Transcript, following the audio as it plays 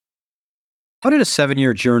How did a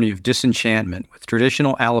 7-year journey of disenchantment with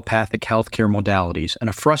traditional allopathic healthcare modalities and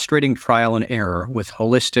a frustrating trial and error with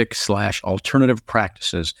holistic/alternative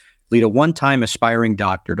practices lead a one-time aspiring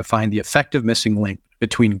doctor to find the effective missing link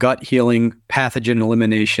between gut healing, pathogen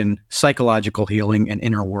elimination, psychological healing, and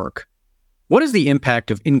inner work? What is the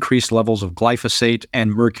impact of increased levels of glyphosate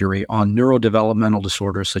and mercury on neurodevelopmental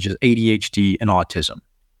disorders such as ADHD and autism?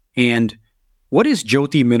 And what is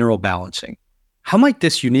Jyoti mineral balancing? How might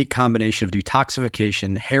this unique combination of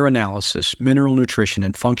detoxification, hair analysis, mineral nutrition,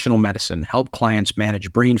 and functional medicine help clients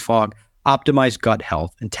manage brain fog, optimize gut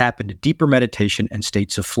health, and tap into deeper meditation and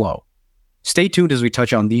states of flow? Stay tuned as we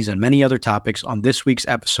touch on these and many other topics on this week's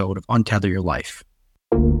episode of Untether Your Life.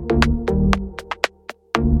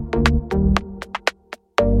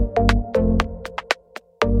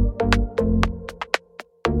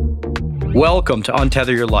 Welcome to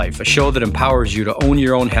Untether Your Life, a show that empowers you to own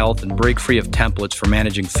your own health and break free of templates for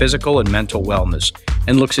managing physical and mental wellness,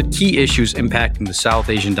 and looks at key issues impacting the South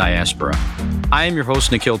Asian diaspora. I am your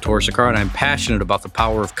host, Nikhil Torsekar, and I'm passionate about the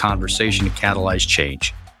power of conversation to catalyze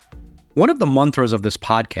change. One of the mantras of this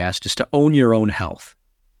podcast is to own your own health.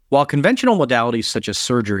 While conventional modalities such as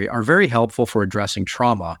surgery are very helpful for addressing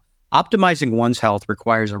trauma, optimizing one's health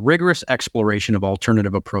requires a rigorous exploration of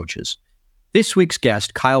alternative approaches. This week's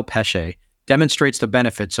guest, Kyle Peche, demonstrates the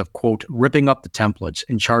benefits of, quote, ripping up the templates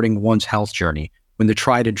and charting one's health journey when the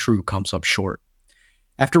tried and true comes up short.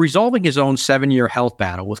 After resolving his own 7-year health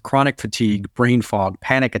battle with chronic fatigue, brain fog,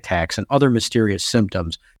 panic attacks, and other mysterious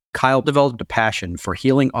symptoms, Kyle developed a passion for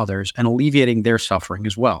healing others and alleviating their suffering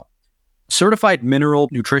as well. Certified mineral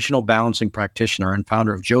nutritional balancing practitioner and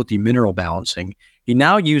founder of Jyoti Mineral Balancing, he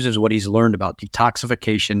now uses what he's learned about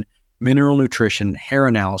detoxification, mineral nutrition, hair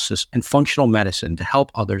analysis, and functional medicine to help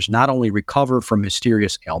others not only recover from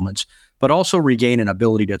mysterious ailments, but also regain an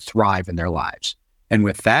ability to thrive in their lives. And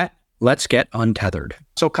with that, let's get untethered.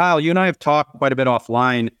 So Kyle, you and I have talked quite a bit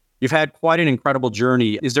offline. You've had quite an incredible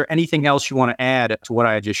journey. Is there anything else you want to add to what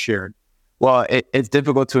I just shared? Well, it's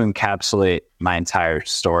difficult to encapsulate my entire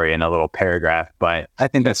story in a little paragraph, but I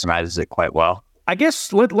think that summarizes it quite well. I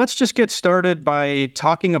guess let's just get started by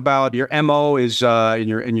talking about your MO is in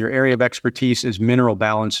your area of expertise is mineral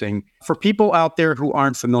balancing. For people out there who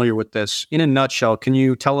aren't familiar with this, in a nutshell, can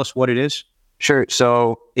you tell us what it is? Sure.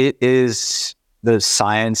 So it is the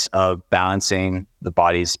science of balancing the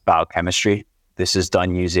body's biochemistry. This is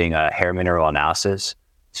done using a hair mineral analysis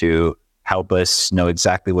to help us know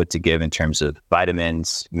exactly what to give in terms of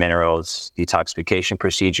vitamins, minerals, detoxification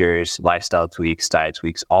procedures, lifestyle tweaks, diet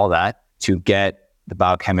tweaks, all that, to get the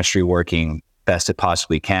biochemistry working best it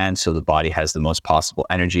possibly can so the body has the most possible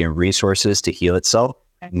energy and resources to heal itself.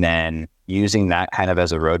 And then using that kind of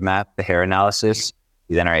as a roadmap, the hair analysis,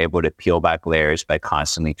 we then are able to peel back layers by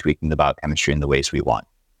constantly tweaking the biochemistry in the ways we want.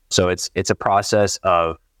 So it's a process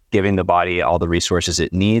of giving the body all the resources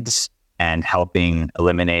it needs and helping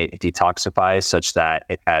eliminate, detoxify such that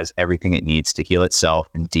it has everything it needs to heal itself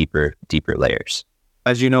in deeper layers.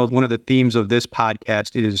 As you know, one of the themes of this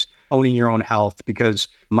podcast is owning your own health, because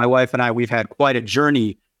my wife and I, we've had quite a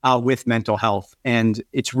journey with mental health. And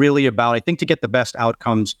it's really about, I think, to get the best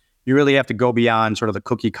outcomes, you really have to go beyond sort of the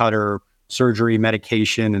cookie cutter surgery,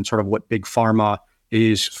 medication, and sort of what big pharma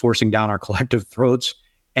is forcing down our collective throats.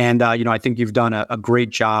 And, I think you've done a great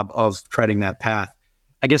job of treading that path.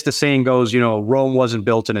 I guess the saying goes, Rome wasn't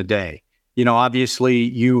built in a day. Obviously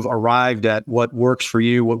you've arrived at what works for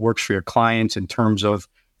you, what works for your clients in terms of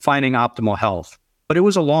finding optimal health. But it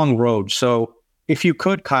was a long road. So if you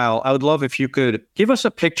could, Kyle, I would love if you could give us a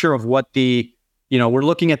picture of what we're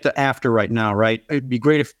looking at the after right now, right? It'd be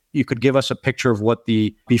great if you could give us a picture of what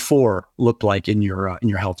the before looked like in your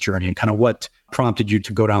health journey and kind of what prompted you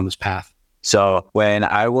to go down this path. So when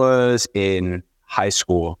I was in high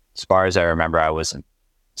school, as far as I remember, I was an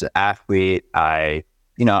athlete. I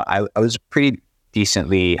was a pretty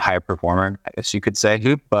decently high performer, I guess you could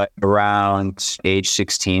say. But around age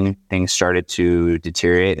 16, things started to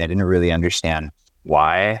deteriorate. And I didn't really understand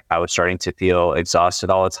why. I was starting to feel exhausted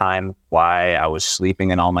all the time, why I was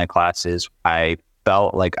sleeping in all my classes. I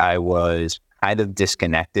felt like I was kind of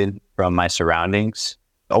disconnected from my surroundings,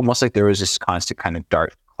 almost like there was this constant kind of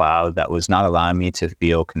dark cloud that was not allowing me to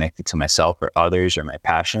feel connected to myself or others or my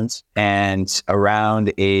passions. And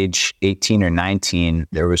around age 18 or 19,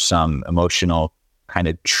 there was some emotional kind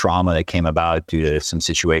of trauma that came about due to some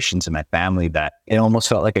situations in my family that it almost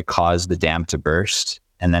felt like it caused the dam to burst.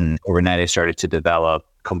 And then overnight, I started to develop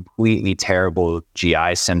completely terrible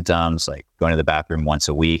GI symptoms, like going to the bathroom once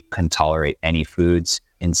a week, couldn't tolerate any foods,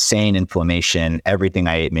 insane inflammation. Everything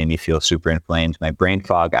I ate made me feel super inflamed. My brain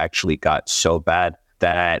fog actually got so bad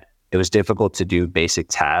that It was difficult to do basic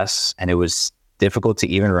tasks, and it was difficult to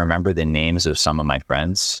even remember the names of some of my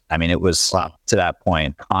friends. I mean, it was to that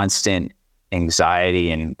point, constant anxiety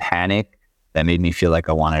and panic that made me feel like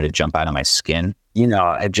I wanted to jump out of my skin.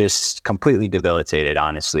 I just completely debilitated,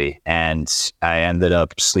 honestly. And I ended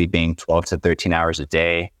up sleeping 12 to 13 hours a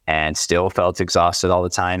day and still felt exhausted all the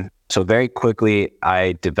time. So very quickly,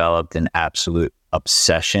 I developed an absolute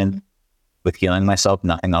obsession with healing myself.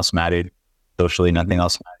 Nothing else mattered. Socially, nothing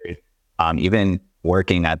else mattered. Even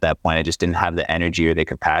working at that point, I just didn't have the energy or the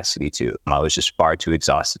capacity to. I was just far too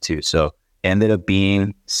exhausted to. So it ended up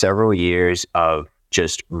being several years of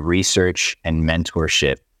just research and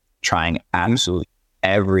mentorship, trying absolutely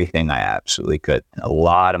everything I absolutely could. A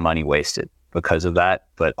lot of money wasted because of that,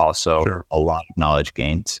 but also a lot of knowledge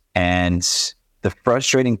gained. And the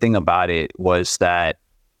frustrating thing about it was that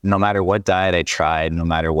no matter what diet I tried, no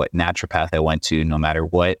matter what naturopath I went to, no matter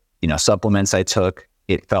what, supplements I took,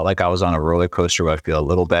 it felt like I was on a roller coaster where I feel a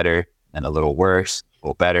little better and a little worse, a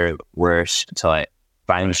little better, worse, until I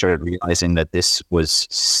finally started realizing that this was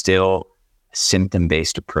still a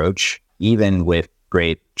symptom-based approach. Even with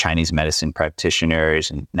great Chinese medicine practitioners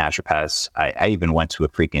and naturopaths, I even went to a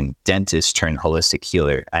freaking dentist turned holistic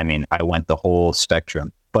healer. I mean, I went the whole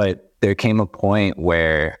spectrum. But there came a point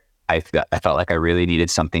where I felt like I really needed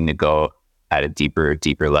something to go at a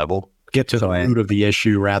deeper level. Get to the root of the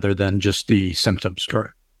issue rather than just the symptoms,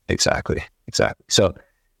 correct? Exactly. So,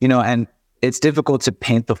 and it's difficult to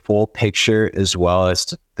paint the full picture as well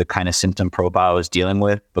as the kind of symptom profile I was dealing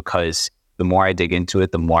with, because the more I dig into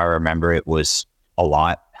it, the more I remember it was a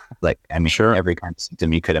lot. Like, I mean, every kind of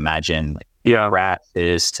symptom you could imagine, like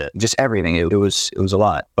rashes to just everything. It was a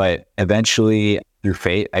lot. But eventually, through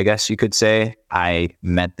fate, I guess you could say, I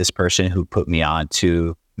met this person who put me on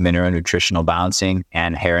to mineral nutritional balancing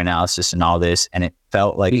and hair analysis and all this. And it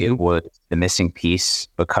felt like it was the missing piece,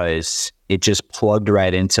 because it just plugged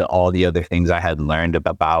right into all the other things I had learned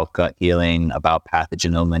about gut healing, about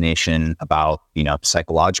pathogen elimination, about,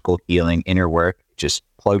 psychological healing, inner work. Just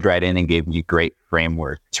plugged right in and gave me a great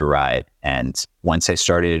framework to ride. And once I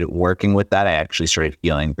started working with that, I actually started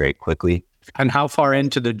healing very quickly. And how far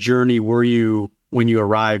into the journey were you when you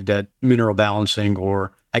arrived at mineral balancing,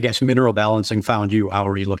 or I guess mineral balancing found you,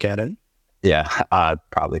 however you look at it? Yeah,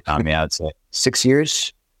 probably found me, I would say 6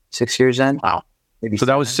 years in. Wow. Maybe so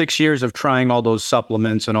 7. That was 6 years of trying all those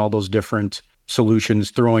supplements and all those different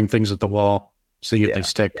solutions, throwing things at the wall, seeing if they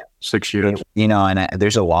stick. 6 years. And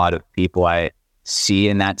there's a lot of people I see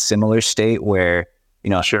in that similar state where,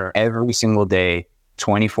 every single day,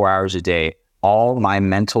 24 hours a day, all my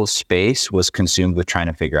mental space was consumed with trying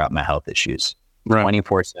to figure out my health issues.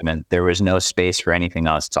 24/7. There was no space for anything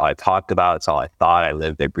else. It's all I talked about. It's all I thought. I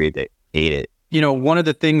lived, I breathed it, ate it. One of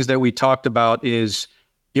the things that we talked about is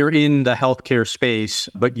you're in the healthcare space,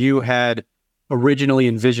 but you had originally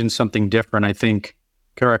envisioned something different. I think,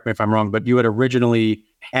 correct me if I'm wrong, but you had originally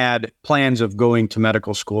had plans of going to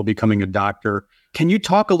medical school, becoming a doctor. Can you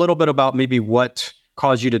talk a little bit about maybe what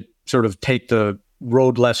caused you to sort of take the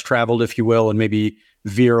road less traveled, if you will, and maybe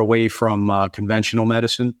veer away from conventional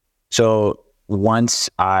medicine? So once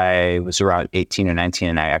I was around 18 or 19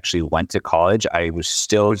 and I actually went to college, I was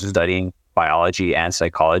still studying biology and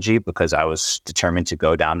psychology because I was determined to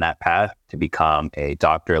go down that path to become a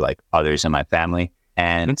doctor like others in my family.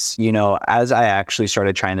 And, as I actually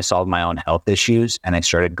started trying to solve my own health issues and I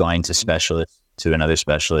started going to specialists, to another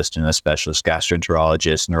specialist and a specialist,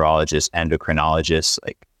 gastroenterologist, neurologist, endocrinologist,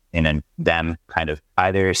 like in them kind of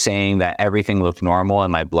either saying that everything looked normal in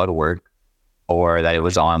my blood work, or that it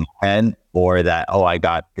was all on my head, or that, I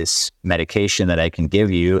got this medication that I can give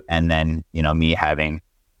you. And then, me having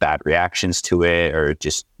bad reactions to it, or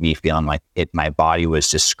just me feeling like my body was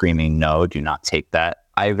just screaming, no, do not take that.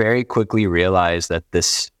 I very quickly realized that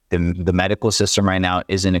the medical system right now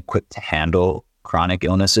isn't equipped to handle chronic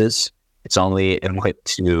illnesses. It's only equipped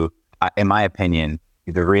to, in my opinion,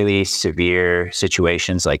 the really severe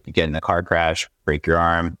situations, like you get in a car crash, break your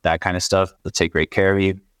arm, that kind of stuff. They'll take great care of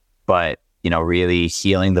you. But really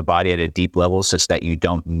healing the body at a deep level such that you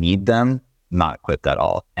don't need them, not equipped at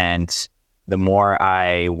all. And the more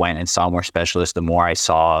I went and saw more specialists, the more I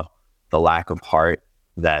saw the lack of heart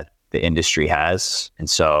that the industry has. And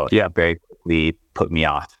so very quickly put me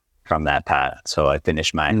off from that path. So I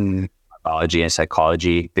finished my biology and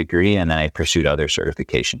psychology degree, and then I pursued other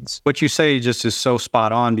certifications. What you say just is so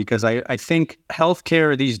spot on, because I think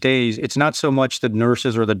healthcare these days, it's not so much the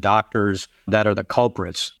nurses or the doctors that are the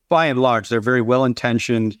culprits. By and large, they're very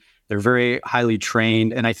well-intentioned, they're very highly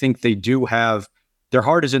trained, and I think they do have, their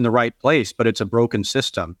heart is in the right place, but it's a broken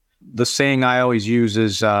system. The saying I always use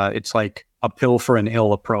is, it's like a pill for an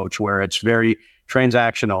ill approach, where it's very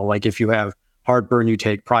transactional. Like if you have heartburn, you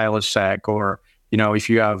take Prilosec, or, if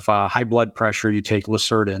you have high blood pressure, you take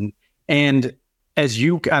Lacertin. And as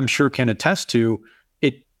you, I'm sure, can attest to,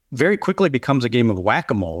 it very quickly becomes a game of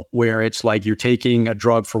whack-a-mole, where it's like you're taking a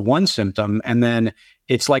drug for one symptom and then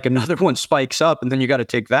it's like another one spikes up and then you got to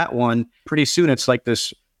take that one. Pretty soon it's like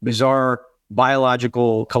this bizarre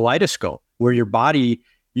biological kaleidoscope where your body,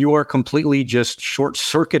 you are completely just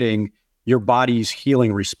short-circuiting your body's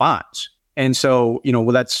healing response. And so,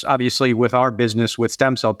 that's obviously with our business with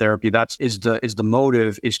stem cell therapy, is the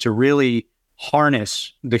motive is to really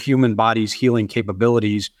harness the human body's healing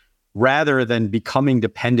capabilities rather than becoming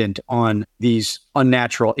dependent on these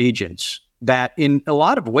unnatural agents that in a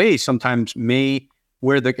lot of ways sometimes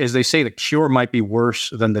as they say, the cure might be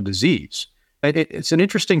worse than the disease. It's an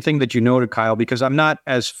interesting thing that you noted, Kyle, because I'm not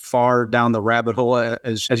as far down the rabbit hole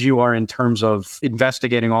as you are in terms of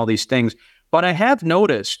investigating all these things. But I have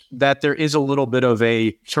noticed that there is a little bit of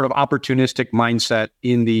a sort of opportunistic mindset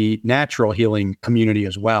in the natural healing community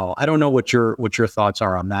as well. I don't know what your thoughts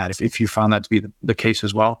are on that, if you found that to be the case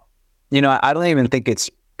as well. I don't even think it's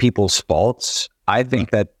people's faults. I think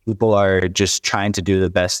that people are just trying to do the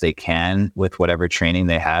best they can with whatever training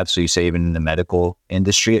they have. So you say even in the medical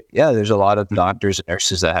industry, there's a lot of doctors and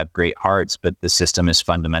nurses that have great hearts, but the system is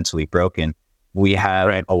fundamentally broken. We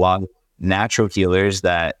have a lot of natural healers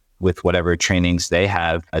that with whatever trainings they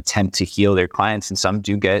have attempt to heal their clients, and some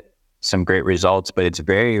do get some great results, but it's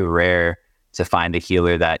very rare to find a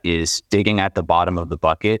healer that is digging at the bottom of the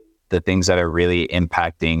bucket, the things that are really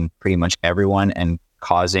impacting pretty much everyone and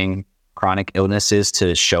causing chronic illnesses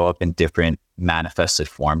to show up in different manifested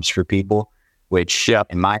forms for people, which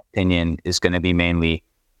in my opinion is going to be mainly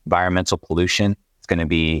environmental pollution. It's going to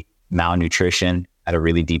be malnutrition at a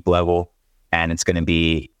really deep level, and it's going to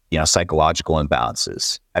be psychological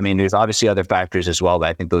imbalances. I mean, there's obviously other factors as well, but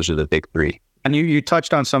I think those are the big three. And you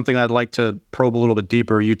touched on something I'd like to probe a little bit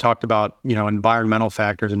deeper. You talked about, environmental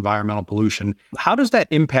factors, environmental pollution. How does that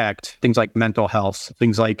impact things like mental health?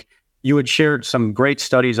 Things like you had shared some great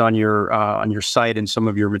studies on your site and some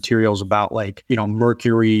of your materials about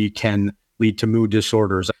mercury can lead to mood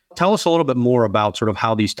disorders. Tell us a little bit more about sort of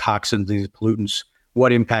how these toxins, these pollutants,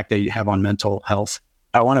 what impact they have on mental health.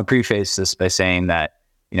 I want to preface this by saying that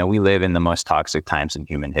we live in the most toxic times in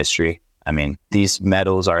human history. I mean, these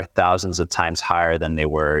metals are thousands of times higher than they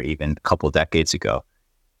were even a couple decades ago.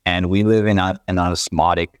 And we live in an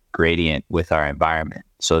osmotic gradient with our environment.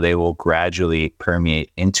 So they will gradually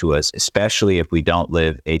permeate into us, especially if we don't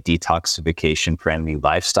live a detoxification-friendly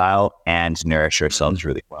lifestyle and nourish ourselves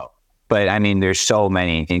really well. But I mean, there's so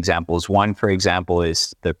many examples. One, for example,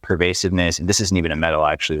 is the pervasiveness. And this isn't even a metal,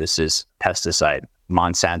 actually. This is pesticide.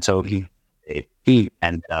 Monsanto, he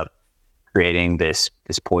ended up creating this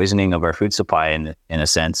poisoning of our food supply in a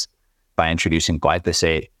sense by introducing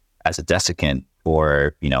glyphosate as a desiccant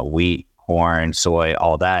for wheat, corn, soy,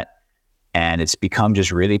 all that. And it's become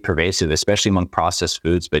just really pervasive, especially among processed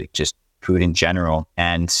foods, but just food in general.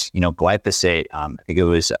 And glyphosate, I think it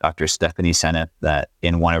was Dr. Stephanie Seneff that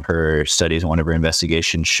in one of her studies, one of her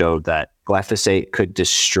investigations showed that glyphosate could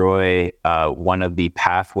destroy one of the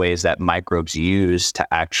pathways that microbes use to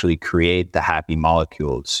actually create the happy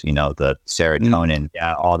molecules, the serotonin,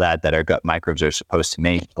 all that our gut microbes are supposed to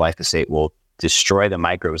make. Glyphosate will destroy the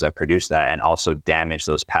microbes that produce that and also damage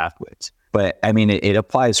those pathways. But I mean, it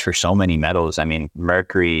applies for so many metals. I mean,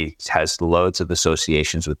 mercury has loads of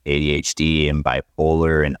associations with ADHD and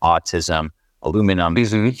bipolar and autism. Aluminum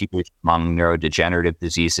is huge among neurodegenerative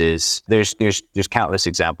diseases. There's countless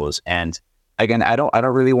examples. And again, I don't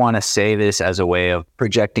really want to say this as a way of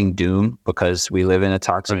projecting doom because we live in a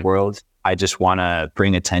toxic world. I just want to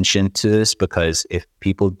bring attention to this because if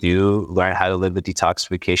people do learn how to live a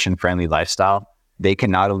detoxification-friendly lifestyle, they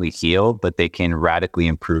can not only heal, but they can radically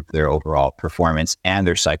improve their overall performance and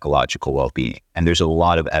their psychological well-being. And there's a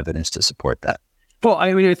lot of evidence to support that. Well,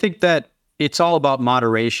 I mean, I think that it's all about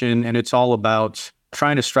moderation and it's all about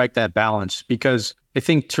trying to strike that balance because I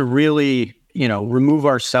think to really, remove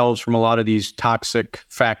ourselves from a lot of these toxic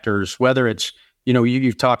factors, whether it's,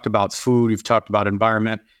 you've talked about food, you've talked about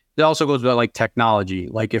environment. It also goes about like technology.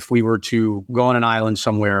 Like if we were to go on an island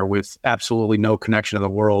somewhere with absolutely no connection to the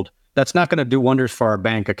world, that's not going to do wonders for our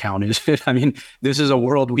bank account, is it? I mean, this is a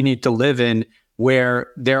world we need to live in where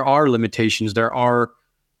there are limitations. There are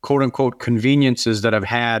quote unquote conveniences that have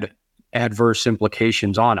had adverse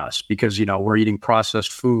implications on us because, we're eating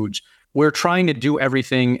processed foods. We're trying to do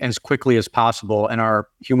everything as quickly as possible. And our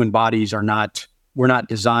human bodies we're not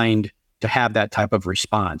designed to have that type of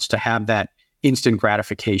response, to have that instant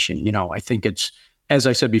gratification. I think it's, as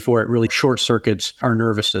I said before, it really short circuits our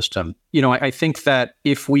nervous system. I think that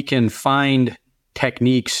if we can find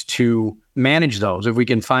techniques to manage those, if we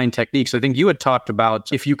can find techniques. I think you had talked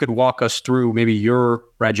about if you could walk us through maybe your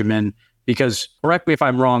regimen, because correct me if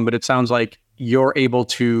I'm wrong, but it sounds like you're able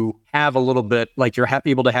to have a little bit, like you're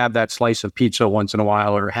able to have that slice of pizza once in a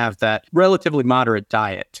while or have that relatively moderate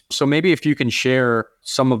diet. So maybe if you can share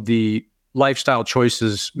some of the lifestyle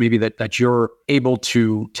choices maybe that you're able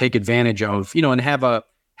to take advantage of, and have a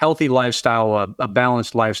healthy lifestyle, a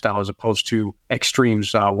balanced lifestyle, as opposed to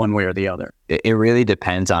extremes one way or the other. It really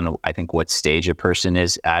depends on, I think, what stage a person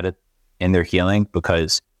is at it in their healing,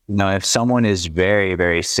 because if someone is very,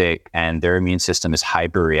 very sick and their immune system is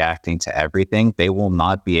hyper reacting to everything, they will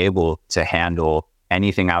not be able to handle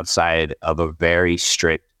anything outside of a very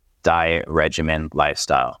strict diet, regimen,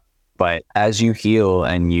 lifestyle. But as you heal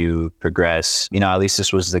and you progress, at least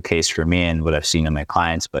this was the case for me and what I've seen in my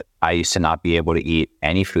clients, but I used to not be able to eat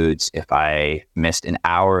any foods. If I missed an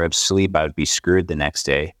hour of sleep, I would be screwed the next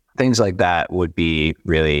day. Things like that would be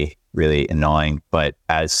really, really annoying. But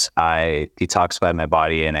as I detoxified my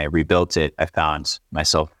body and I rebuilt it, I found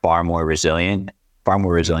myself far more resilient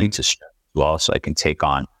to stress as well. So I can take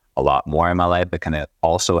on a lot more in my life. I can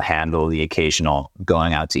also handle the occasional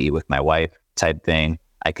going out to eat with my wife type thing.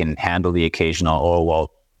 I can handle the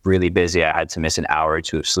occasional, really busy, I had to miss an hour or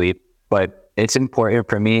two of sleep. But it's important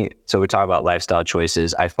for me. So we talk about lifestyle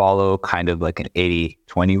choices. I follow kind of like an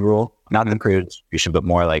 80-20 rule, not the career distribution, but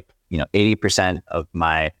more like, 80% of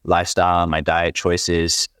my lifestyle and my diet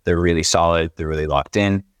choices, they're really solid. They're really locked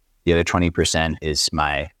in. The other 20% is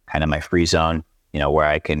my free zone, where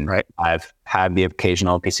I can have the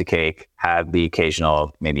occasional piece of cake, have the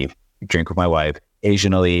occasional maybe drink with my wife,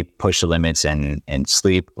 occasionally push the limits and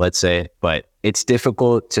sleep, let's say. But it's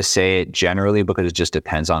difficult to say it generally because it just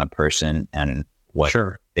depends on a person and what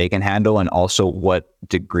they can handle, and also what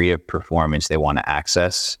degree of performance they want to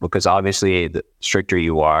access. Because obviously the stricter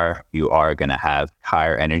you are going to have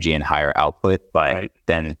higher energy and higher output, but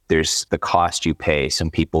then there's the cost you pay.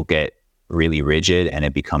 Some people get really rigid and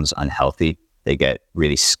it becomes unhealthy. They get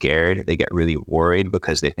really scared. They get really worried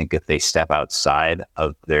because they think if they step outside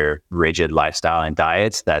of their rigid lifestyle and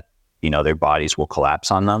diets that, their bodies will collapse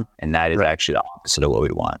on them. And that is actually the opposite of what we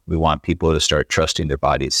want. We want people to start trusting their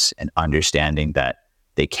bodies and understanding that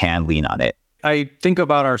they can lean on it. I think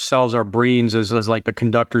about ourselves, our brains, as like the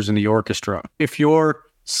conductors in the orchestra. If you're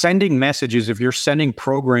sending messages, if you're sending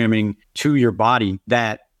programming to your body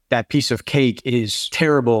that piece of cake is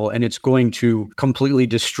terrible and it's going to completely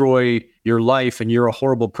destroy your life and you're a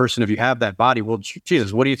horrible person if you have that body. Well,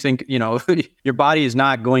 Jesus, what do you think? Your body is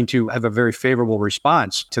not going to have a very favorable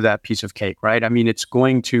response to that piece of cake, right? I mean, it's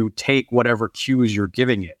going to take whatever cues you're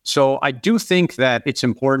giving it. So I do think that it's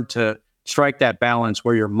important to strike that balance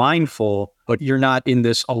where you're mindful, but you're not in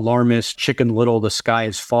this alarmist Chicken Little, the sky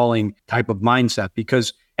is falling type of mindset,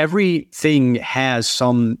 because everything has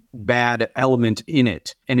some bad element in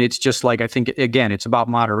it. And it's just like, I think, again, it's about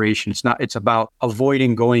moderation. It's about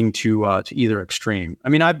avoiding going to either extreme. I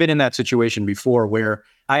mean, I've been in that situation before where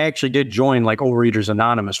I actually did join like Overeaters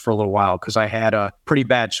Anonymous for a little while because I had a pretty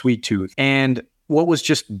bad sweet tooth. And what was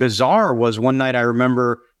just bizarre was one night I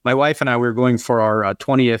remember my wife and I were going for our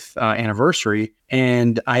 20th anniversary,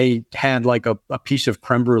 and I had like a piece of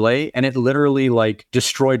creme brulee, and it literally like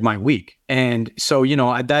destroyed my week. And so,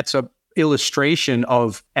 that's a illustration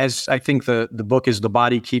of, as I think the book is, The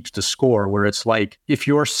Body Keeps the Score, where it's like, if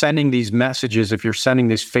you're sending these messages, if you're sending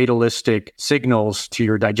these fatalistic signals to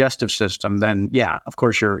your digestive system, then yeah, of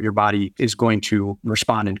course your body is going to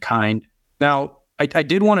respond in kind. Now, I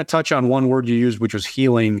did want to touch on one word you used, which was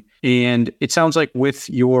healing. And it sounds like with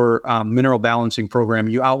your mineral balancing program,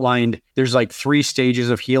 you outlined there's like 3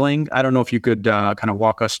 stages of healing. I don't know if you could kind of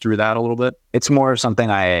walk us through that a little bit. It's more of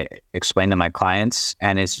something I explain to my clients,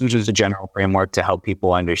 and it's just a general framework to help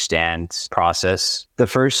people understand process. The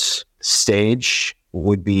first stage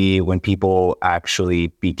would be when people actually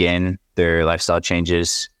begin their lifestyle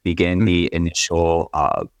changes, begin the initial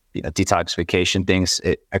detoxification things.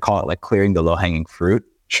 I call it like clearing the low-hanging fruit.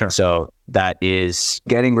 Sure. So that is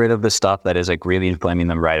getting rid of the stuff that is like really inflaming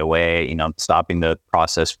them right away, stopping the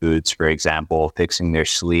processed foods, for example, fixing their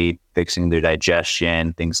sleep, fixing their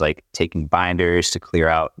digestion, things like taking binders to clear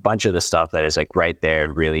out a bunch of the stuff that is like right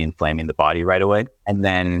there, really inflaming the body right away. And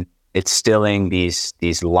then it's instilling these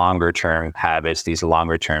longer term habits, these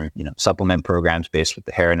longer term, supplement programs based with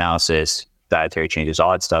the hair analysis, dietary changes,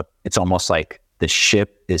 all that stuff. It's almost like the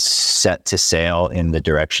ship is set to sail in the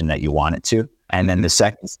direction that you want it to. And then the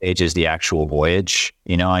second stage is the actual voyage,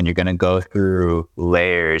 and you're going to go through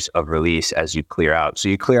layers of release as you clear out. So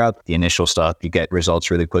you clear out the initial stuff, you get results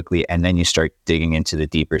really quickly, and then you start digging into the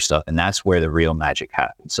deeper stuff. And that's where the real magic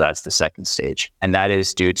happens. So that's the second stage. And that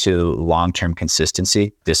is due to long-term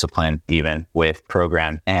consistency, discipline, even with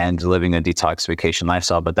program and living a detoxification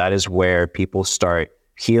lifestyle. But that is where people start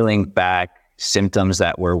healing back symptoms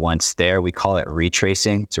that were once there. We call it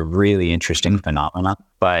retracing. It's a really interesting phenomenon,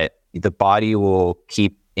 but the body will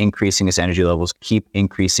keep increasing its energy levels, keep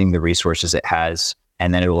increasing the resources it has,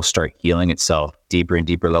 and then it will start healing itself deeper and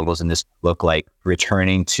deeper levels. And this look like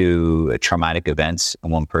returning to traumatic events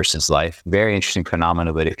in one person's life. Very interesting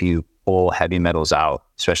phenomena, but if you pull heavy metals out,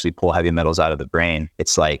 especially pull heavy metals out of the brain,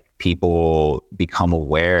 it's like people become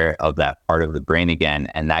aware of that part of the brain again,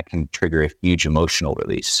 and that can trigger a huge emotional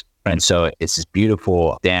release. And so it's this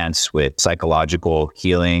beautiful dance with psychological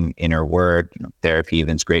healing, inner work, therapy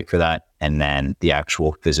even's great for that. And then the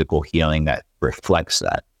actual physical healing that reflects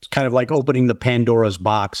that. It's kind of like opening the Pandora's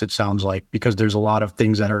box, it sounds like, because there's a lot of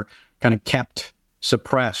things that are kind of kept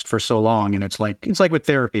suppressed for so long. And it's like with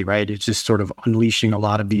therapy, right? It's just sort of unleashing a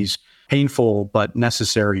lot of these painful but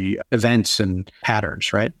necessary events and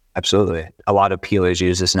patterns, right? Absolutely. A lot of peelers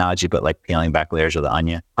use this analogy, but like peeling back layers of the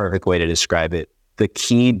onion. Perfect way to describe it. The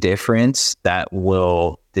key difference that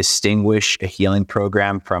will distinguish a healing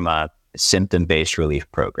program from a symptom-based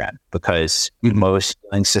relief program, because most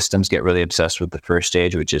healing systems get really obsessed with the first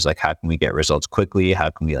stage, which is like, how can we get results quickly?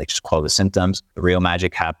 How can we like just quell the symptoms? The real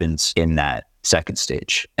magic happens in that second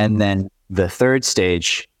stage. And then the third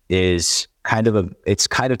stage is it's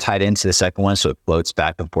kind of tied into the second one. So it floats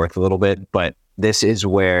back and forth a little bit, but this is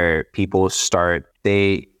where people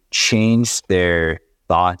they change their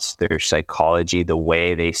thoughts, their psychology, the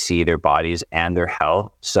way they see their bodies and their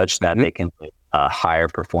health, such that they can live a higher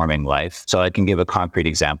performing life. So I can give a concrete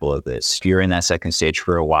example of this. If you're in that second stage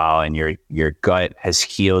for a while and your gut has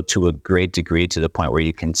healed to a great degree to the point where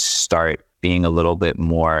you can start being a little bit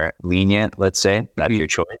more lenient, let's say, that's your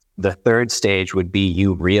choice. The third stage would be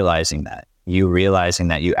you realizing that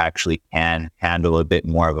you actually can handle a bit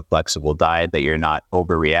more of a flexible diet, that you're not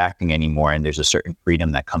overreacting anymore. And there's a certain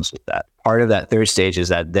freedom that comes with that. Part of that third stage is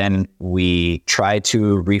that then we try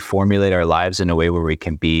to reformulate our lives in a way where we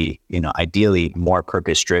can be, ideally more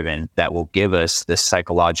purpose driven, that will give us this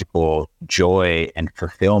psychological joy and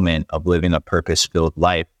fulfillment of living a purpose filled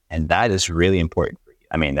life. And that is really important for you.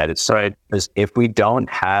 I mean, that is so, because if we don't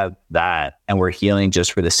have that and we're healing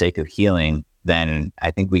just for the sake of healing, then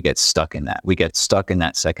I think we get stuck in that. We get stuck in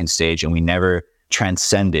that second stage and we never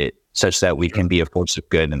transcend it such that we can be a force of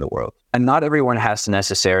good in the world. And not everyone has to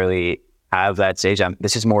necessarily have that stage.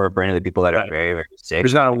 This is more for the people that are very, very sick.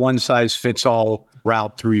 There's not a one size fits all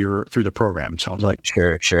route through the program, it sounds like.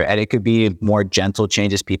 Sure. And it could be more gentle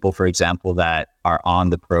changes. People, for example, that are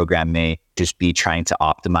on the program may just be trying to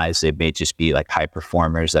optimize. They may just be like high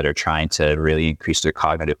performers that are trying to really increase their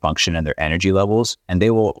cognitive function and their energy levels. And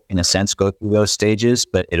they will, in a sense, go through those stages,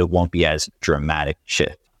 but it won't be as dramatic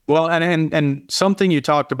shift. Well, and something you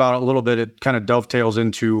talked about a little bit, it kind of dovetails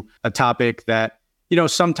into a topic that,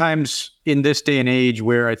 sometimes in this day and age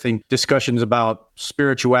where I think discussions about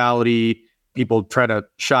spirituality, people try to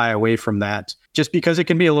shy away from that just because it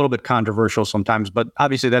can be a little bit controversial sometimes. But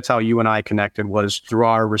obviously that's how you and I connected, was through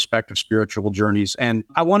our respective spiritual journeys. And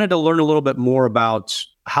I wanted to learn a little bit more about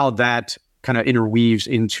how that kind of interweaves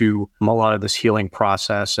into a lot of this healing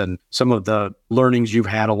process and some of the learnings you've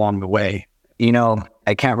had along the way.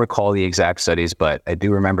 I can't recall the exact studies, but I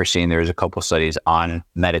do remember seeing there was a couple studies on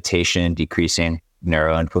meditation, decreasing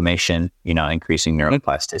neuroinflammation, increasing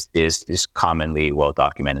neuroplasticity is commonly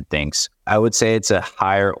well-documented things. I would say it's a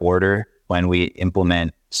higher order when we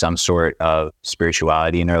implement some sort of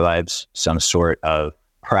spirituality in our lives, some sort of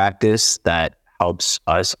practice that helps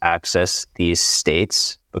us access these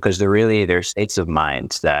states, because they're states of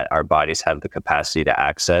mind that our bodies have the capacity to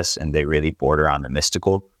access, and they really border on the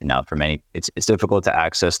mystical. Now, for many, it's difficult to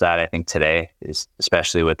access that, I think, today,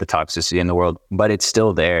 especially with the toxicity in the world, but it's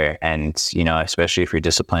still there. And, especially if you're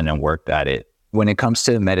disciplined and worked at it. When it comes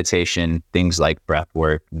to meditation, things like breath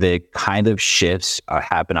work, the kind of shifts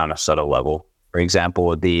happen on a subtle level. For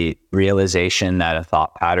example, the realization that a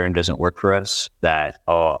thought pattern doesn't work for us, that,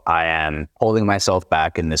 I am holding myself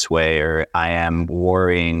back in this way, or I am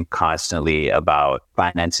worrying constantly about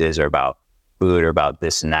finances or about food or about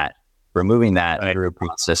this and that. Removing that through a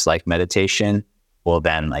process like meditation will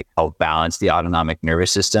then help balance the autonomic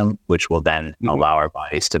nervous system, which will then allow our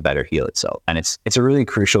bodies to better heal itself. And it's a really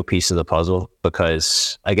crucial piece of the puzzle,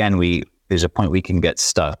 because again, there's a point we can get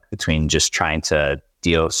stuck between just trying to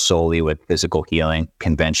deal solely with physical healing,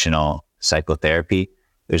 conventional psychotherapy,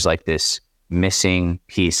 there's like this missing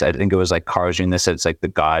piece. I think it was like Carl Jung that said it's like the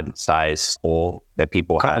God-sized hole that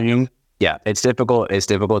people have. Jung. Yeah, it's difficult. It's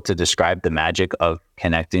difficult to describe the magic of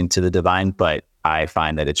connecting to the divine, but I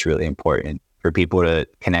find that it's really important for people to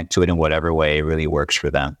connect to it in whatever way really works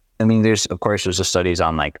for them. I mean, there's the studies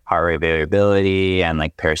on like heart rate variability and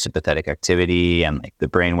like parasympathetic activity and like the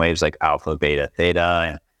brain waves like alpha, beta,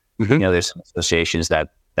 theta. And, there's some associations that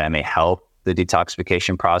may help the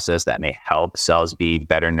detoxification process, that may help cells be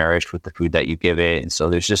better nourished with the food that you give it. And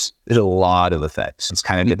so there's a lot of effects. It's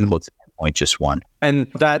kind of difficult to pinpoint just one.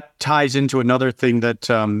 And that ties into another thing that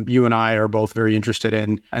you and I are both very interested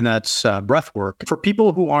in, and that's breath work. For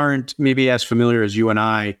people who aren't maybe as familiar as you and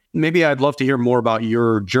I, maybe I'd love to hear more about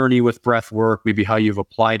your journey with breath work, maybe how you've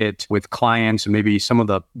applied it with clients, and maybe some of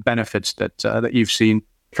the benefits that you've seen.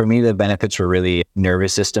 For me, the benefits were really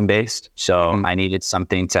nervous system based. So I needed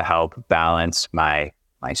something to help balance my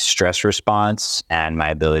stress response and my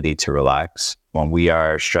ability to relax. When we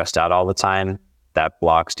are stressed out all the time, that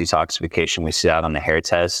blocks detoxification. We see that on the hair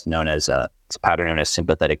test, it's a pattern known as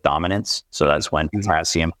sympathetic dominance. So that's when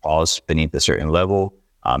potassium falls beneath a certain level.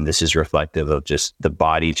 This is reflective of just the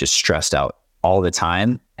body just stressed out all the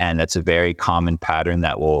time. And that's a very common pattern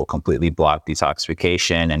that will completely block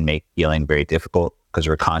detoxification and make healing very difficult because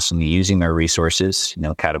we're constantly using our resources,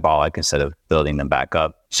 catabolic instead of building them back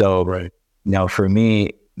up. So, for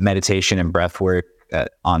me, meditation and breath work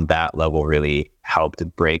on that level really helped to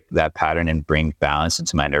break that pattern and bring balance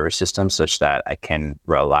into my nervous system such that I can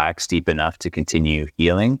relax deep enough to continue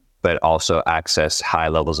healing, but also access high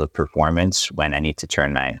levels of performance when I need to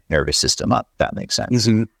turn my nervous system up. If that makes sense.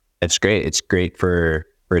 It's great. It's great for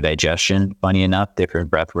digestion. Funny enough, different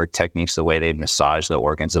breathwork techniques, the way they massage the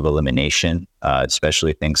organs of elimination,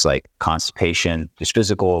 especially things like constipation, just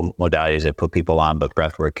physical modalities that put people on, but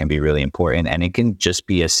breathwork can be really important. And it can just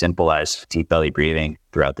be as simple as deep belly breathing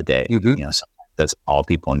throughout the day. That's all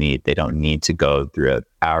people need. They don't need to go through an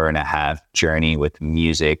hour and a half journey with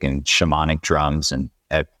music and shamanic drums and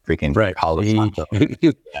freaking Palo Santo.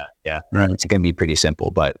 It can be pretty simple,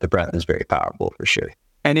 but the breath is very powerful for sure.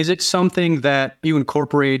 And is it something that you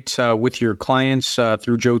incorporate with your clients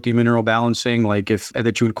through Jyoti Mineral Balancing,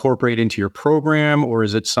 that you incorporate into your program, or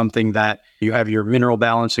is it something that you have your mineral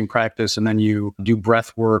balancing practice and then you do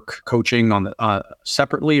breath work coaching on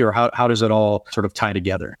separately, or how does it all sort of tie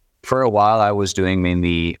together? For a while, I was doing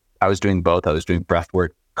both. I was doing breath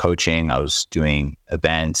work coaching. I was doing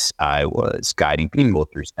events. I was guiding people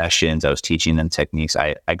through sessions. I was teaching them techniques.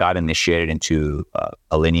 I got initiated into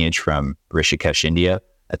a lineage from Rishikesh, India.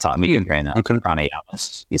 That taught me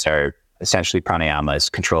pranayamas. These are essentially pranayamas,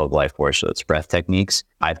 control of life force. So it's breath techniques.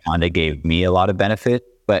 I found it gave me a lot of benefit,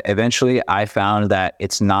 but eventually I found that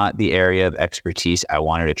it's not the area of expertise I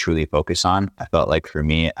wanted to truly focus on. I felt like for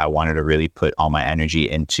me, I wanted to really put all my energy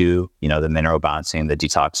into, the mineral balancing, the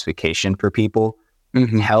detoxification for people,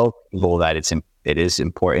 help people that it is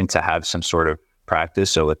important to have some sort of practice.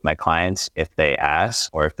 So with my clients, if they ask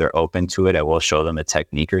or if they're open to it, I will show them a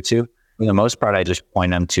technique or two. For the most part, I just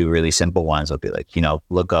point them to really simple ones. I'll be like,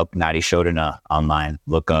 look up Nadi Shodhana online,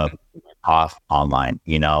 look up Off online,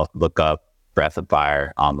 look up Breath of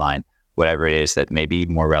Fire online, whatever it is that may be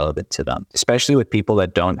more relevant to them. Especially with people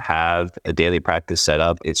that don't have a daily practice set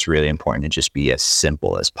up, it's really important to just be as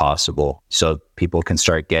simple as possible so people can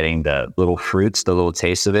start getting the little fruits, the little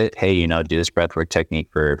taste of it. Hey, do this breathwork technique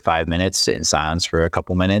for 5 minutes, sit in silence for a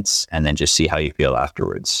couple minutes, and then just see how you feel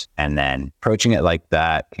afterwards. And then approaching it like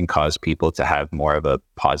that can cause people to have more of a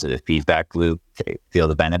positive feedback loop. They feel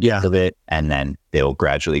the benefits of it, and then they'll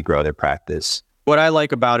gradually grow their practice. What I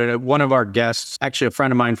like about it, one of our guests, actually a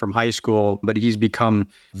friend of mine from high school, but he's become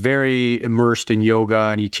very immersed in yoga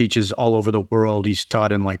and he teaches all over the world. He's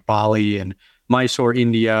taught in Bali and Mysore,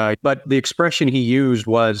 India. But the expression he used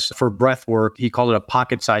was for breath work, he called it a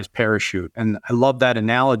pocket-sized parachute. And I love that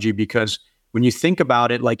analogy because when you think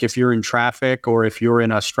about it, if you're in traffic or if you're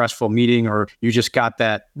in a stressful meeting or you just got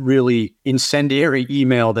that really incendiary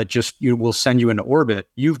email that just will send you into orbit,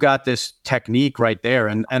 you've got this technique right there.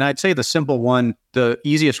 And I'd say the simple one, the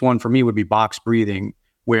easiest one for me would be box breathing,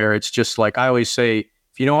 where it's just I always say,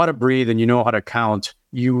 if you know how to breathe and you know how to count,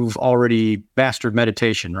 you've already mastered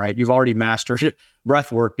meditation, right? You've already mastered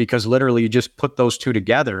breath work because literally you just put those two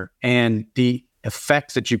together. And the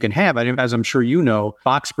effects that you can have. As I'm sure you know,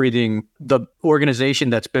 box breathing, the organization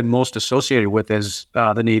that's been most associated with is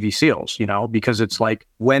the Navy SEALs, because it's like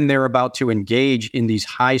when they're about to engage in these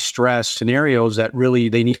high stress scenarios that really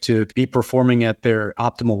they need to be performing at their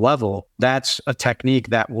optimal level, that's a technique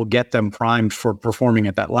that will get them primed for performing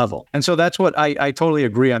at that level. And so that's what I totally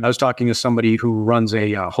agree on. I was talking to somebody who runs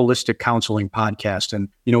a holistic counseling podcast. And,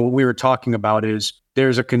 what we were talking about is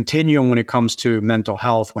there's a continuum when it comes to mental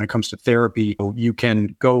health, when it comes to therapy. You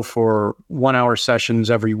can go for 1-hour sessions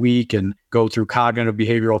every week and go through cognitive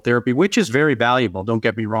behavioral therapy, which is very valuable. Don't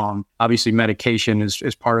get me wrong. Obviously, medication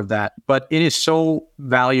is part of that. But it is so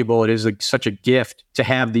valuable. It is such a gift to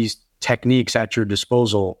have these techniques at your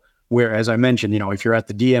disposal where, as I mentioned, if you're at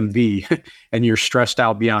the DMV and you're stressed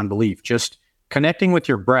out beyond belief, just connecting with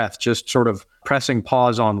your breath, just sort of pressing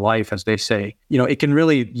pause on life, as they say, it can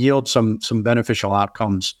really yield some beneficial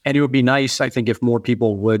outcomes. And it would be nice, I think, if more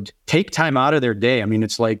people would take time out of their day. I mean,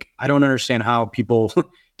 it's like, I don't understand how people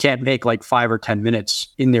can't make like 5 or 10 minutes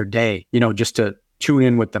in their day, just to tune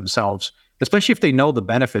in with themselves, especially if they know the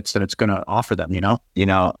benefits that it's going to offer them,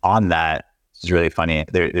 On that, it's really funny.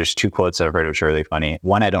 There's 2 quotes I've heard which are really funny.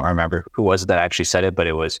 One, I don't remember who was it that actually said it, but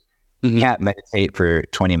it was, you can't meditate for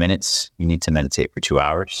 20 minutes. You need to meditate for 2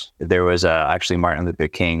 hours. There was actually Martin Luther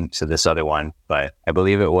King said this other one, but I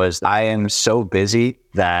believe it was, I am so busy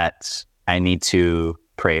that I need to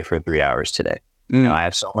pray for 3 hours today. I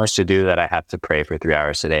have so much to do that I have to pray for 3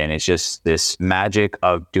 hours today. And it's just this magic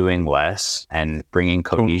of doing less and bringing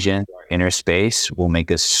cohesion to our inner space will make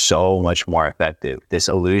us so much more effective. This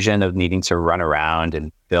illusion of needing to run around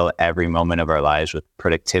and fill every moment of our lives with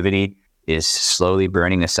productivity is slowly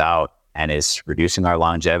burning us out and is reducing our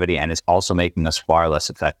longevity, and is also making us far less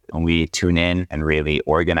effective. When we tune in and really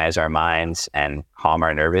organize our minds and calm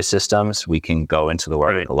our nervous systems, we can go into the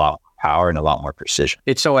world with a lot more power and a lot more precision.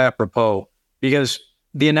 It's so apropos because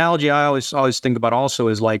the analogy I always think about also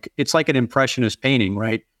is like, it's like an impressionist painting,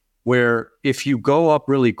 right? Where if you go up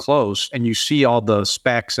really close and you see all the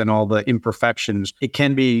specks and all the imperfections, it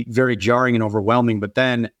can be very jarring and overwhelming. But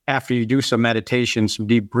then after you do some meditation, some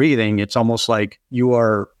deep breathing, it's almost like you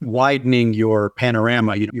are widening your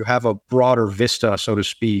panorama. You have a broader vista, so to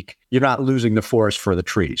speak. You're not losing the forest for the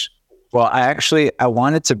trees. Well, I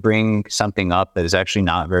wanted to bring something up that is actually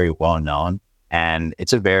not very well known. And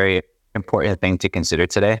it's a very important thing to consider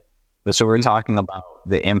today. So we're talking about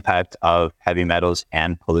the impact of heavy metals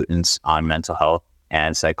and pollutants on mental health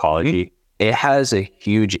and psychology. It has a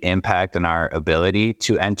huge impact on our ability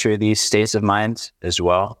to enter these states of mind as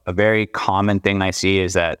well. A very common thing I see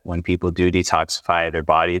is that when people do detoxify their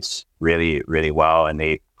bodies really, really well and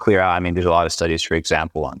they clear out, there's a lot of studies, for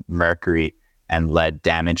example, on mercury and lead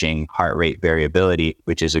damaging heart rate variability,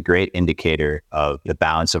 which is a great indicator of the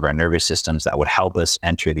balance of our nervous systems that would help us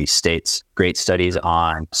enter these states. Great studies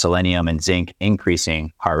on selenium and zinc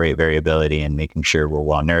increasing heart rate variability and making sure we're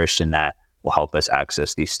well nourished, and that will help us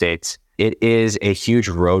access these states. It is a huge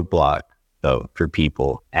roadblock, though, for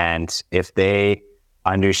people. And if they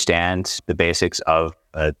understand the basics of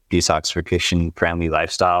a detoxification-friendly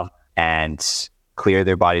lifestyle and clear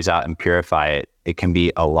their bodies out and purify it, it can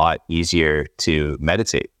be a lot easier to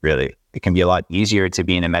meditate, really. It can be a lot easier to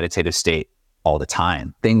be in a meditative state all the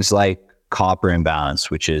time. Things like copper imbalance,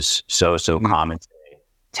 which is so common today,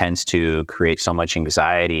 tends to create so much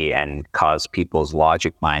anxiety and cause people's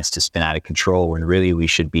logic minds to spin out of control when really we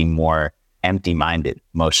should be more empty-minded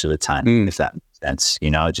most of the time, if that makes sense.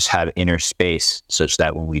 Just have inner space such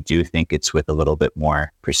that when we do think, it's with a little bit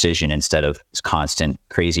more precision instead of this constant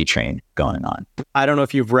crazy train going on. I don't know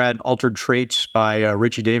if you've read Altered Traits by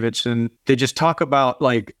Richie Davidson. They just talk about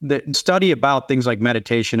like the study about things like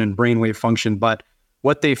meditation and brainwave function. But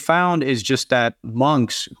what they found is just that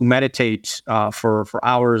monks who meditate for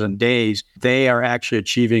hours and days, they are actually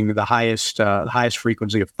achieving the highest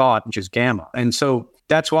frequency of thought, which is gamma. And so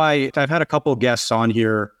that's why I've had a couple of guests on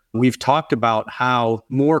here. We've talked about how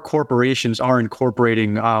more corporations are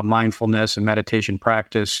incorporating mindfulness and meditation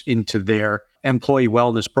practice into their employee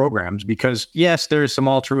wellness programs, because yes, there's some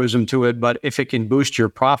altruism to it, but if it can boost your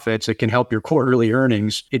profits, it can help your quarterly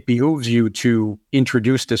earnings. It behooves you to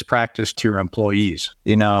introduce this practice to your employees.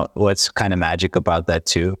 What's kind of magic about that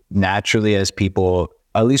too? Naturally, as people,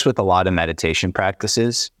 at least with a lot of meditation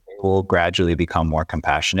practices, will gradually become more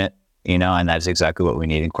compassionate, and that's exactly what we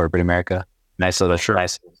need in corporate America. Nice little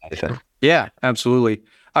nice. Yeah, absolutely.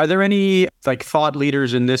 Are there any thought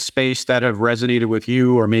leaders in this space that have resonated with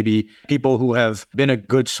you, or maybe people who have been a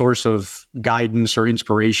good source of guidance or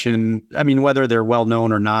inspiration? Whether they're well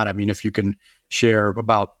known or not, if you can share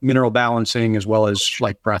about mineral balancing as well as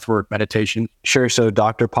breathwork meditation. Sure. So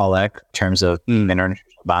Dr. Pollack, in terms of mineral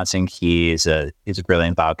nutritional balancing. He's a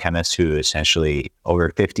brilliant biochemist who essentially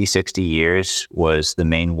over 50, 60 years was the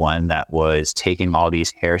main one that was taking all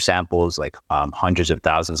these hair samples, like hundreds of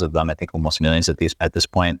thousands of them, I think almost millions at this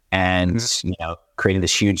point, and creating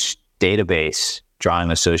this huge database,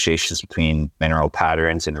 drawing associations between mineral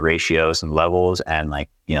patterns and ratios and levels and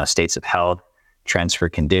states of health, trends for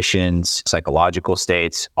conditions, psychological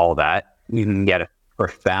states, all that. You can get a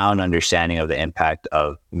profound understanding of the impact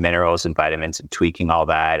of minerals and vitamins and tweaking all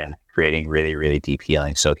that and creating really, really deep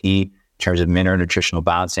healing. So he, in terms of mineral nutritional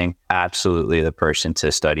balancing, absolutely the person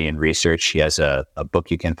to study and research. He has a book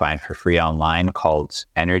you can find for free online called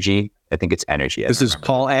Energy. I think it's Energy. This is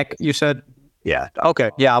Paul Eck, you said? Yeah.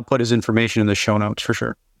 Okay. Yeah, I'll put his information in the show notes for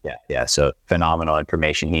sure. Yeah. So phenomenal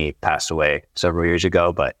information. He passed away several years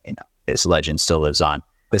ago, but his legend still lives on.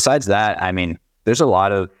 Besides that, there's a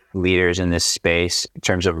lot of leaders in this space in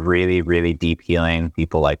terms of really, really deep healing.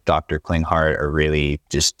 People like Dr. Klinghardt are really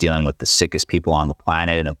just dealing with the sickest people on the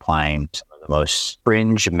planet and applying some of the most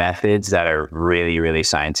fringe methods that are really, really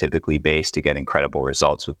scientifically based to get incredible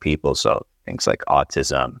results with people. So things like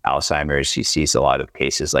autism, Alzheimer's, he sees a lot of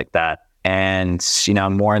cases like that. And,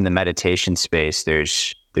 more in the meditation space,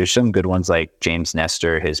 there's some good ones like James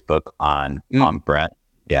Nestor, his book on breath.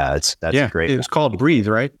 Yeah, that's great. It was called Breathe,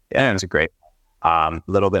 right? Yeah, it's a great. A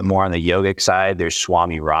little bit more on the yogic side, there's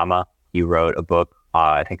Swami Rama. He wrote a book,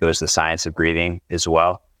 I think it was The Science of Breathing as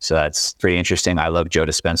well. So that's pretty interesting. I love Joe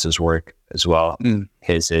Dispenza's work as well.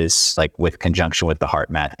 His is with conjunction with the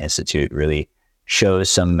HeartMath Institute, really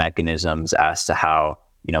shows some mechanisms as to how,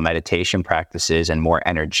 meditation practices and more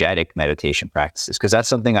energetic meditation practices, because that's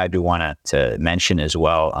something I do want to mention as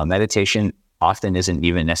well. Meditation often isn't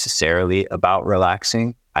even necessarily about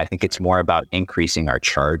relaxing. I think it's more about increasing our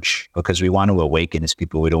charge, because we want to awaken as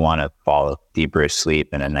people. We don't want to fall deeper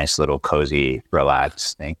asleep in a nice little cozy,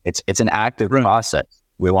 relaxed thing. It's an active process.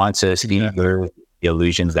 We want to see the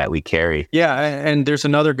illusions that we carry. Yeah. And there's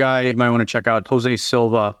another guy you might want to check out, Jose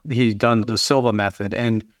Silva. He's done the Silva method.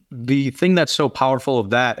 And the thing that's so powerful of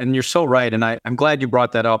that, and you're so right, and I'm glad you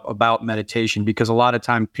brought that up about meditation, because a lot of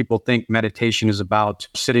times people think meditation is about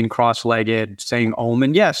sitting cross-legged, saying Om.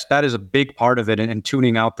 And yes, that is a big part of it, and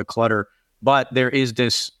tuning out the clutter. But there is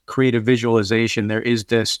this creative visualization. There is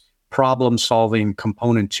this problem-solving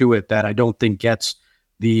component to it that I don't think gets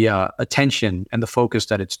the attention and the focus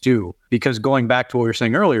that it's due. Because going back to what we were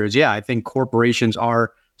saying earlier is, I think corporations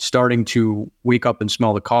are starting to wake up and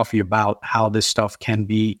smell the coffee about how this stuff can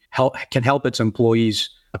help its employees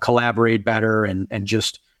collaborate better and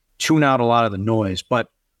just tune out a lot of the noise. But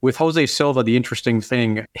with Jose Silva, the interesting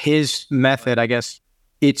thing, his method, I guess,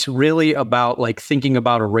 it's really about thinking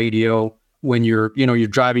about a radio when you're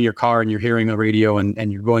driving your car and you're hearing a radio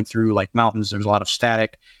and you're going through mountains, there's a lot of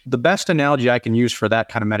static. The best analogy I can use for that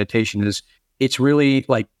kind of meditation is it's really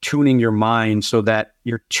like tuning your mind so that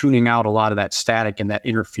you're tuning out a lot of that static and that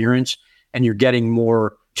interference, and you're getting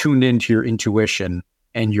more tuned into your intuition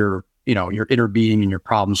and your inner being and your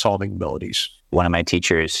problem solving abilities. One of my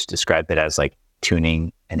teachers described it as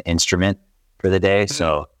tuning an instrument for the day.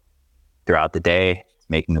 So throughout the day,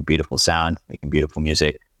 making a beautiful sound, making beautiful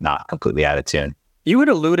music, not completely out of tune. You had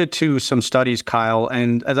alluded to some studies, Kyle.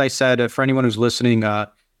 And as I said, for anyone who's listening,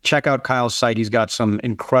 check out Kyle's site. He's got some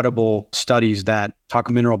incredible studies that talk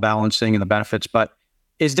mineral balancing and the benefits. But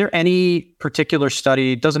is there any particular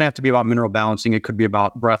study? It doesn't have to be about mineral balancing. It could be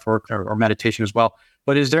about breath work or meditation as well.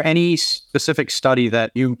 But is there any specific study that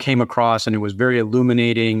you came across and it was very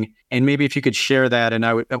illuminating? And maybe if you could share that, and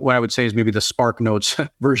what I would say is maybe the Spark Notes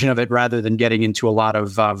version of it, rather than getting into a lot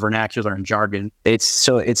of vernacular and jargon. It's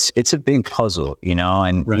a big puzzle,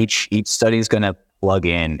 and right. Each study is going to plug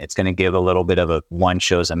in. It's going to give a little bit of one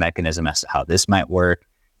shows a mechanism as to how this might work.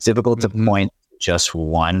 It's difficult to point just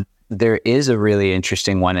one. There is a really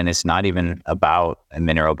interesting one, and it's not even about a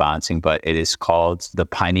mineral balancing, but it is called the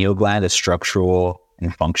pineal gland, a structural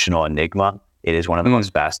and functional enigma. It is one of the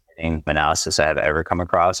most fascinating analysis I have ever come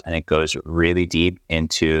across, and it goes really deep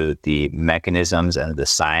into the mechanisms and the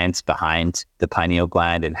science behind the pineal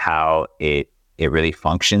gland and how it really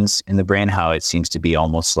functions in the brain, how it seems to be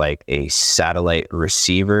almost like a satellite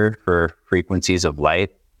receiver for frequencies of light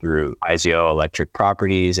through piezoelectric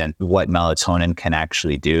properties. And what melatonin can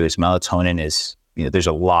actually do is melatonin is, there's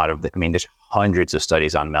a lot of, there's hundreds of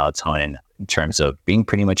studies on melatonin in terms of being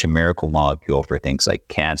pretty much a miracle molecule for things like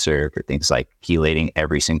cancer, for things like chelating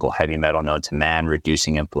every single heavy metal known to man,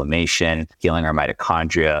 reducing inflammation, healing our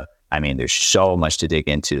mitochondria. There's so much to dig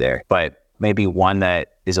into there. But maybe one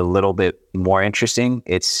that is a little bit more interesting,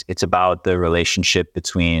 it's about the relationship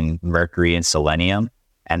between mercury and selenium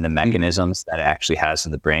and the mechanisms that it actually has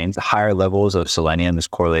in the brain. The higher levels of selenium is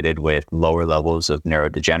correlated with lower levels of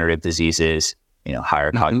neurodegenerative diseases,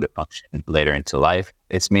 higher cognitive function later into life.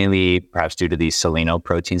 It's mainly perhaps due to these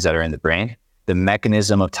selenoproteins that are in the brain. The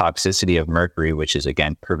mechanism of toxicity of mercury, which is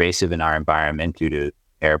again pervasive in our environment due to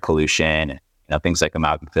air pollution, things like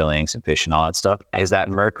amalgam fillings and fish and all that stuff, is that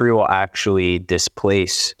mercury will actually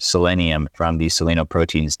displace selenium from these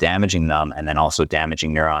selenoproteins, damaging them and then also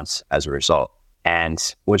damaging neurons as a result.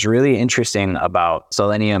 And what's really interesting about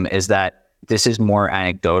selenium is that this is more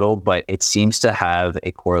anecdotal, but it seems to have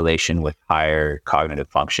a correlation with higher cognitive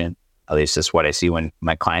function. At least that's what I see when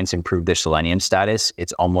my clients improve their selenium status.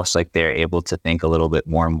 It's almost like they're able to think a little bit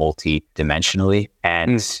more multi-dimensionally.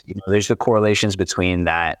 And there's the correlations between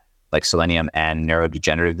that, like selenium and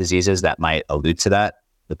neurodegenerative diseases that might allude to that.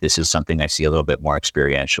 But this is something I see a little bit more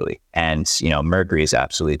experientially. And, mercury is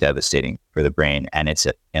absolutely devastating for the brain. And it's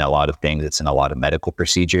in a lot of things. It's in a lot of medical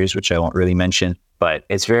procedures, which I won't really mention. But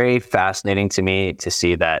it's very fascinating to me to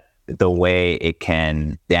see that the way it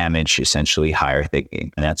can damage essentially higher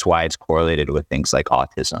thinking. And that's why it's correlated with things like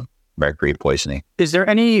autism, mercury poisoning. Is there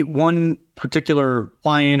any one particular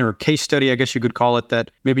client or case study, I guess you could call it,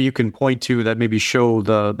 that maybe you can point to that maybe show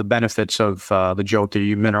the benefits of the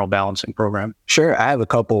Jyoti mineral balancing program? Sure. I have a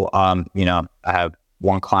couple. I have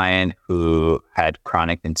one client who had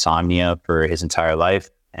chronic insomnia for his entire life.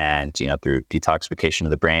 And, through detoxification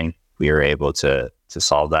of the brain, we were able to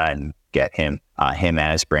solve that and get him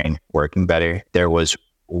and his brain working better. There was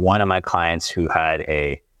one of my clients who had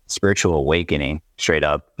a spiritual awakening straight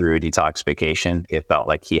up through detoxification. It felt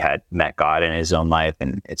like he had met God in his own life,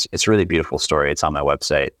 and it's a really beautiful story. It's on my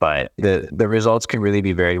website, but the results can really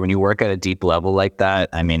be varied. When you work at a deep level like that,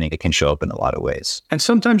 it can show up in a lot of ways. And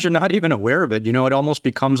sometimes you're not even aware of it. It almost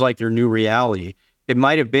becomes like your new reality. It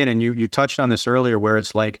might have been, and you touched on this earlier, where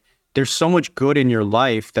it's like there's so much good in your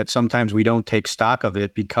life that sometimes we don't take stock of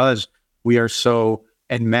it because we are so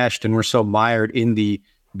enmeshed and we're so mired in the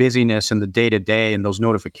busyness and the day-to-day and those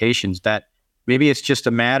notifications that maybe it's just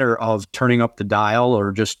a matter of turning up the dial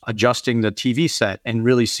or just adjusting the TV set and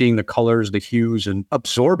really seeing the colors, the hues, and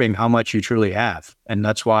absorbing how much you truly have. And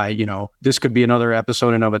that's why, this could be another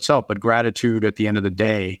episode in of itself, but gratitude at the end of the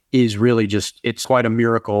day is really it's quite a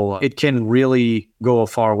miracle. It can really go a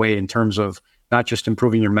far way in terms of not just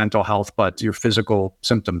improving your mental health, but your physical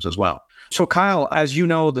symptoms as well. So Kyle, as you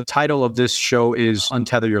know, the title of this show is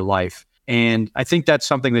Untether Your Life. And I think that's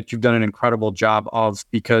something that you've done an incredible job of,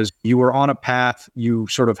 because you were on a path, you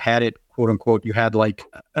sort of had it, quote unquote, you had I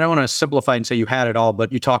don't want to simplify and say you had it all,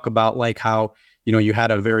 but you talk about how, you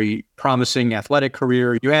had a very promising athletic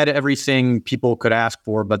career. You had everything people could ask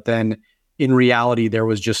for, but then in reality, there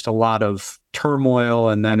was just a lot of turmoil.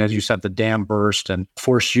 And then, as you said, the dam burst and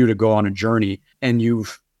forced you to go on a journey. And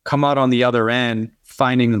you've come out on the other end,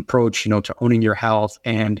 finding an approach, to owning your health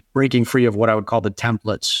and breaking free of what I would call the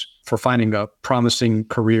templates for finding a promising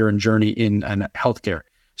career and journey in healthcare.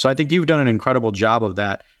 So I think you've done an incredible job of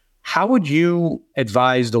that. How would you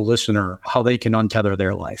advise the listener how they can untether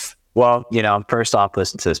their life? Well, first off,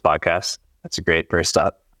 listen to this podcast. That's a great first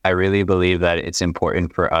step. I really believe that it's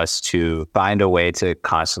important for us to find a way to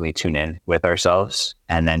constantly tune in with ourselves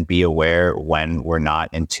and then be aware when we're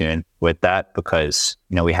not in tune with that, because,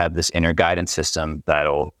 we have this inner guidance system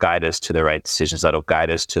that'll guide us to the right decisions, that'll guide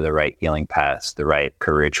us to the right healing paths, the right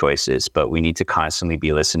career choices. But we need to constantly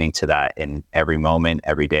be listening to that in every moment,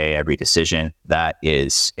 every day, every decision. That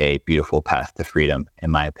is a beautiful path to freedom, in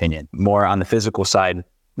my opinion. More on the physical side,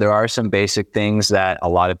 there are some basic things that a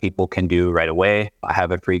lot of people can do right away. I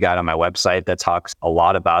have a free guide on my website that talks a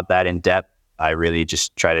lot about that in depth. I really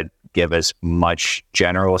just try to give as much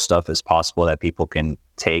general stuff as possible that people can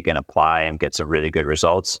take and apply and get some really good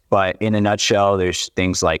results. But in a nutshell, there's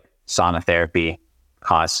things like sauna therapy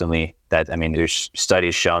constantly. There's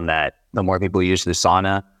studies shown that the more people use the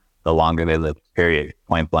sauna, the longer they live, period,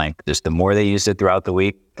 point blank. Just the more they use it throughout the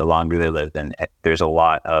week, the longer they live. And there's a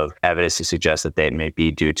lot of evidence to suggest that they may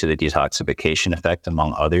be due to the detoxification effect,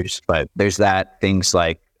 among others. But there's things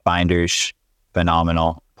like binders,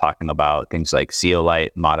 phenomenal, talking about things like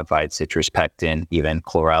zeolite, modified citrus pectin, even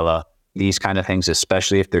chlorella. These kind of things,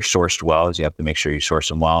 especially if they're sourced well, you have to make sure you source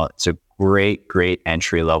them well. It's a great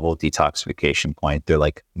entry-level detoxification point. They're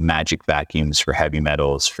like magic vacuums for heavy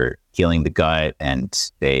metals, for healing the gut,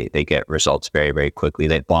 and they get results very, very quickly.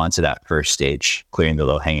 They fall into that first stage, clearing the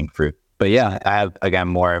low-hanging fruit. But yeah, I have, again,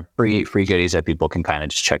 more free goodies that people can kind of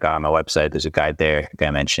just check out on my website. There's a guide there, like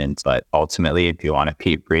I mentioned. But ultimately, if you want to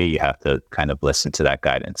be free, you have to kind of listen to that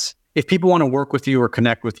guidance. if people want to work with you or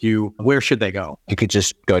connect with you, where should they go? You could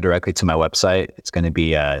just go directly to my website. It's going to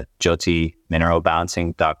be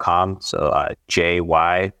jyotimineralbalancing.com. So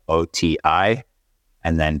JYOTI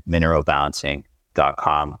and then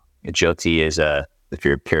mineralbalancing.com. Jyoti is if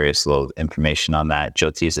you're curious, a little information on that.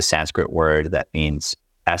 Jyoti is a Sanskrit word that means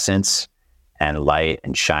essence and light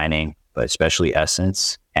and shining, but especially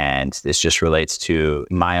essence. And this just relates to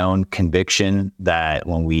my own conviction that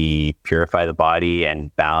when we purify the body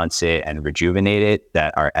and balance it and rejuvenate it,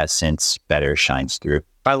 that our essence better shines through.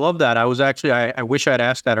 I love that. I wish I'd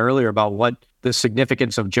asked that earlier about what the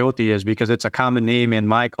significance of Jyoti is, because it's a common name in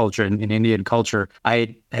my culture, in Indian culture.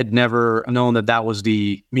 I had never known that was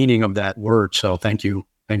the meaning of that word. So thank you.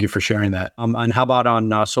 Thank you for sharing that. And how about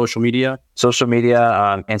on social media? Social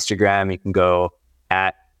media, Instagram, you can go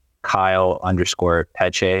at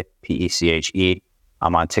Kyle_Peche, Peche.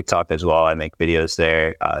 I'm on TikTok as well. I make videos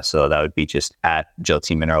there. So that would be just at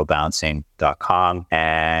jyotimineralbalancing.com.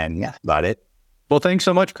 And yeah, about it. Well, thanks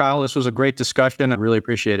so much, Kyle. This was a great discussion. I really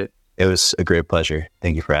appreciate it. It was a great pleasure.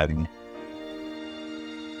 Thank you for having me.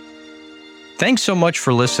 Thanks so much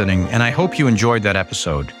for listening, and I hope you enjoyed that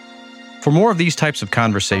episode. For more of these types of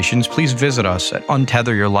conversations, please visit us at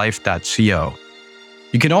untetheryourlife.co.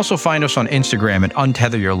 You can also find us on Instagram at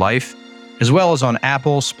untetheryourlife, as well as on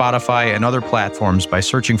Apple, Spotify, and other platforms by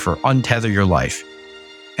searching for Untether Your Life.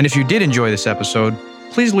 And if you did enjoy this episode,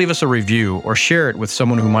 please leave us a review or share it with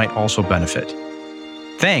someone who might also benefit.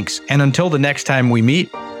 Thanks, and until the next time we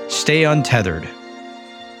meet, stay untethered.